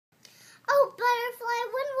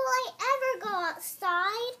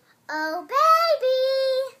outside. Oh,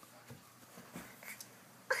 baby.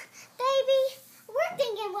 Baby, we're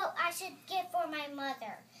thinking what I should get for my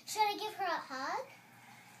mother. Should I give her a hug?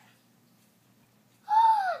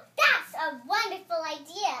 That's a wonderful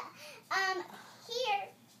idea. Here.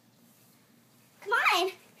 Come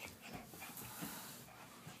on.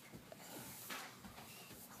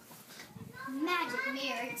 Magic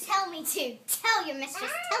mirror, tell me to. Tell your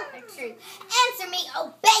mistress, tell her true. Answer me,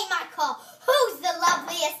 obey my call. Who's the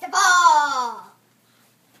loveliest of all?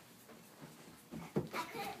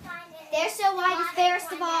 There's so wide is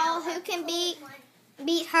fairest of all. Who can beat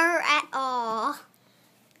her at all?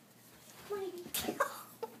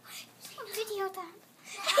 Video that.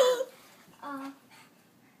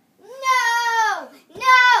 No!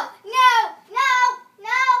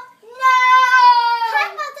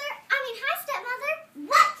 Hi, stepmother.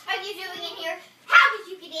 What are you doing in here? How did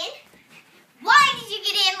you get in? Why did you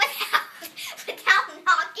get in without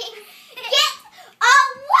knocking? Get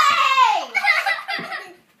away!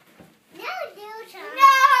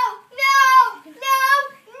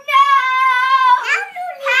 No!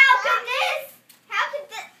 How could this?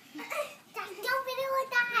 Don't be doing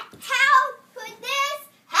that. How could this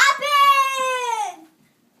happen?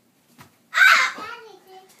 Ah!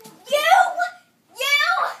 You!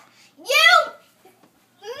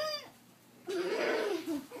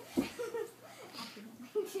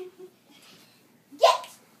 Get!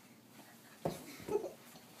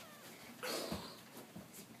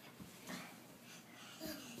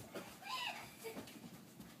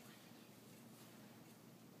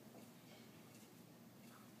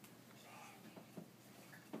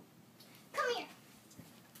 Come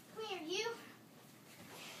here, you.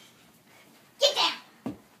 Get down.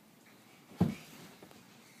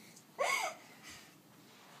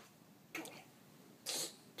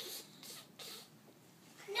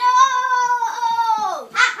 No!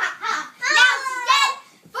 Ha ha ha! Now she's dead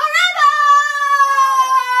forever!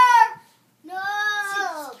 No!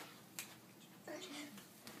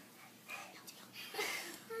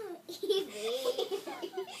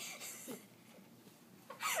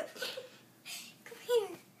 Come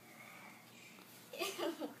here.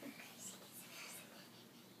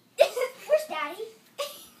 Where's Daddy?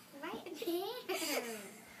 Right there.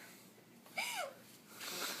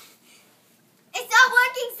 It's not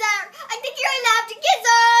working, sir. I think you're allowed to kiss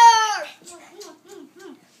her.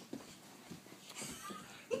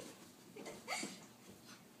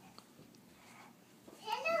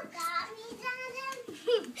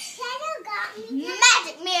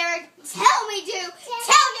 Magic mirror, tell me to.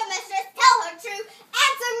 Tell your mistress, tell her true.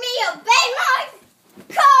 Answer me, obey my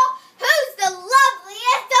call. Who's the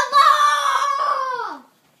loveliest of all?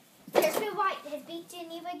 There's Snow White has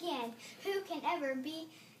beaten you again. Who can ever be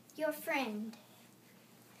your friend?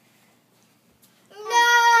 No!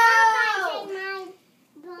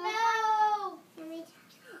 No!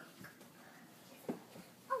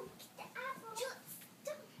 Oh, get the apple.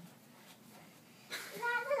 Stop.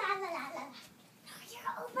 La.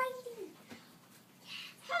 You're overeating.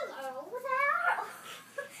 Hello there.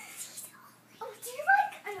 Oh, do you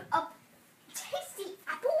like a tasty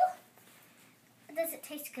apple? Does it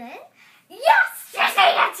taste good? Yes! Just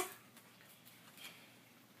eat it!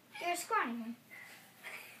 You're a scrawny one.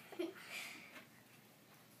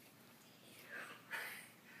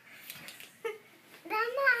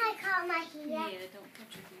 Grandma, I call my hair. Yeah, don't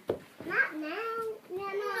touch your hair. Not now. No.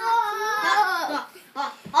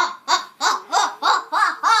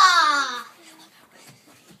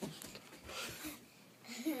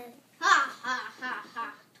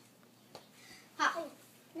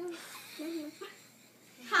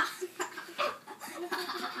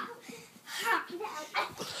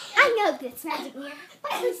 I know this, Magic Mirror,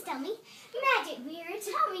 but please tell me. Magic Mirror,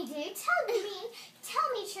 tell me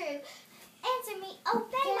true. Answer me,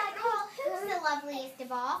 obey my call. Who's the loveliest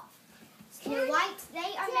of all? Snow White,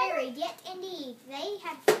 they are married, yet indeed. They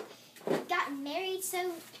have gotten married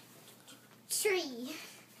so tree.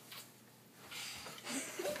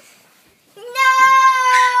 No!